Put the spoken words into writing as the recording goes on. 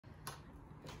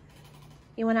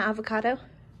You want an avocado?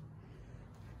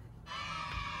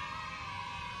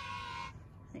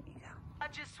 There you go. I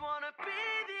just wanna be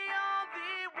the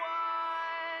only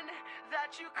one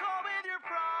that you call with your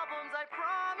problems. I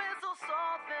promise I'll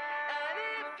solve them. And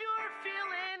if you're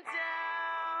feeling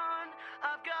down,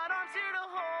 I've got arms here to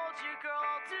hold you, girl.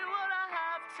 I'll do what I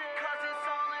have to. 'Cause it's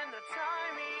all in the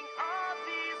timing of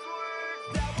these words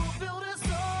that will build us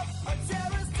up or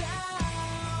tear us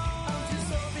down. I'm just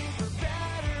hoping for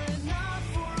better and not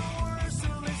for worse. So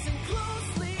listen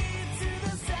closely to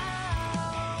the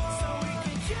sound, so we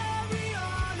can carry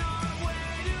on our way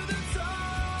to the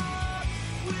top.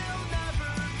 We'll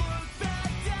never look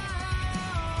back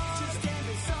down. Just stand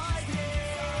beside me.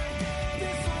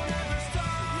 This will never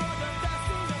stop. You're the best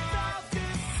thing about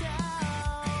this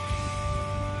town.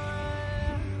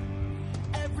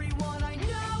 Everyone I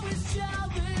know is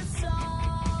jealous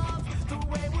of the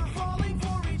way we're falling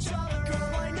for each other.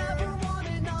 Girl, I never want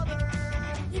another.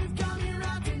 You've got me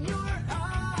wrapped in your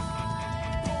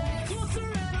eyes. Pull me closer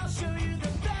and I'll show you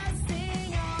the best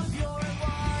thing of your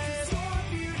life. You're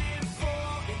beautiful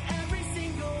in every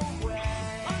single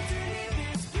way. Underneath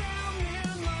this pale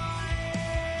moonlight,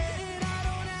 and I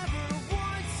don't ever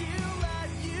want to let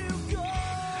you go.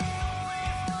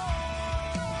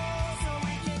 So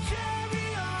we can carry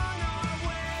on our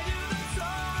way to the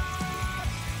top.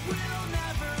 We'll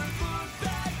never look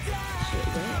back down.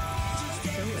 Just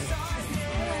stay beside me.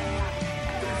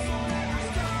 This will never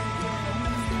stop. You're the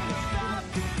best thing about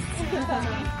this town.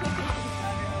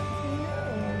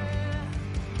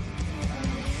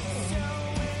 So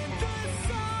when the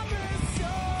summer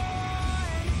sun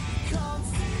comes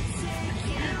to take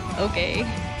you Okay.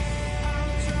 away,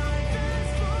 I'll drive as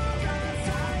far as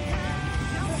I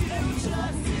have to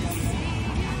just to see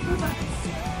you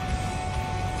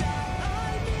that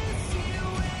I miss you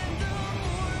in the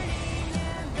morning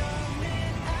and the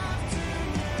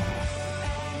mid-afternoon.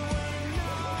 And when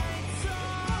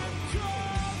nighttime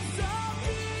comes, I'll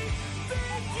be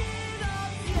thinking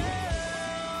of you.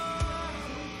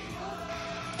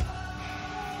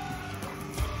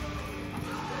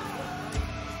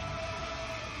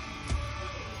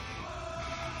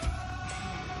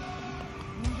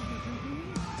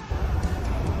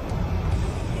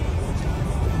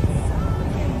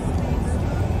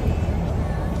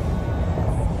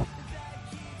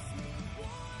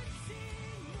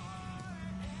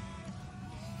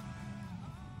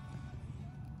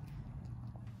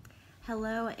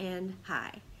 Hello and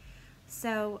hi.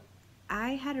 So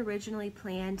I had originally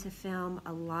planned to film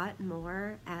a lot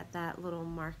more at that little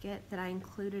market that I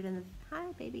included in the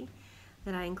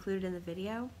that I included in the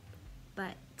video,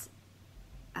 but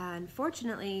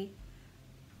unfortunately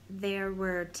there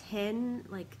were 10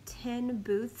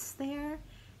 booths there,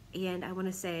 and I want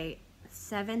to say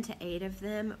 7 to 8 of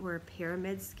them were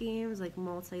pyramid schemes, like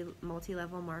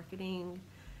multi-level marketing,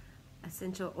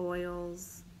 essential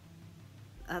oils,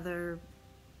 other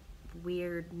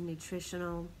weird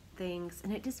nutritional things,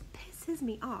 and it just pisses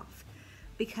me off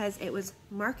because it was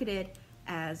marketed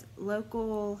as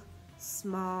local,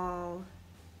 small,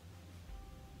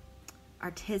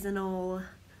 artisanal,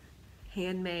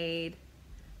 handmade,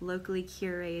 locally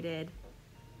curated,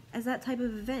 as that type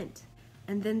of event.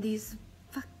 And then these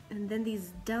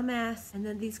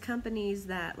companies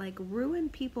that like ruin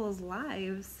people's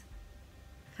lives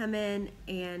come in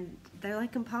and they're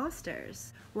like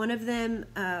imposters. One of them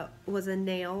was a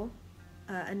nail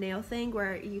thing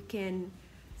where you can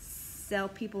sell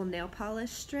people nail polish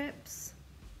strips.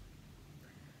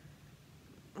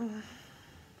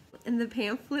 In the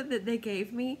pamphlet that they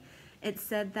gave me, it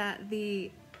said that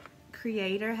the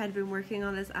creator had been working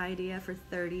on this idea for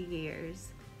 30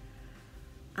 years.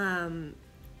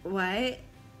 What?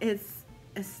 It's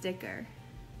a sticker.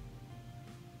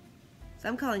 So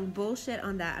I'm calling bullshit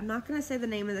on that. I'm not going to say the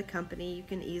name of the company. You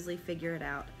can easily figure it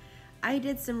out. I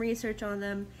did some research on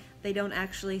them. They don't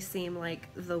actually seem like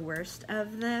the worst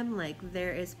of them. Like,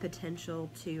 there is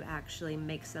potential to actually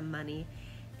make some money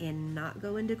and not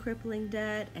go into crippling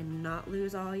debt and not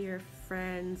lose all your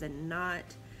friends and not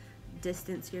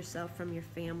distance yourself from your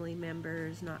family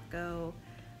members, not go,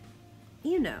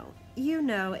 you know,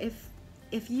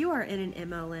 if you are in an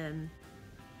MLM,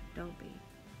 don't be.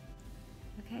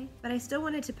 Okay? But I still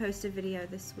wanted to post a video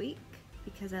this week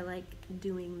because I like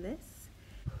doing this.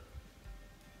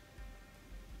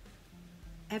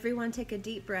 Everyone take a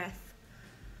deep breath.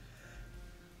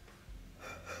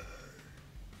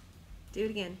 Do it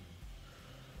again.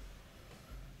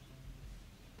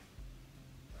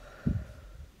 You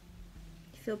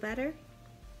feel better?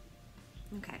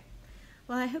 Okay.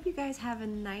 Well, I hope you guys have a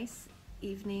nice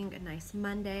evening, a nice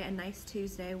Monday, a nice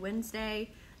Tuesday,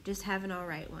 Wednesday. Just have an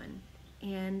alright one.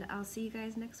 and I'll see you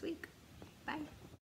guys next week. Bye.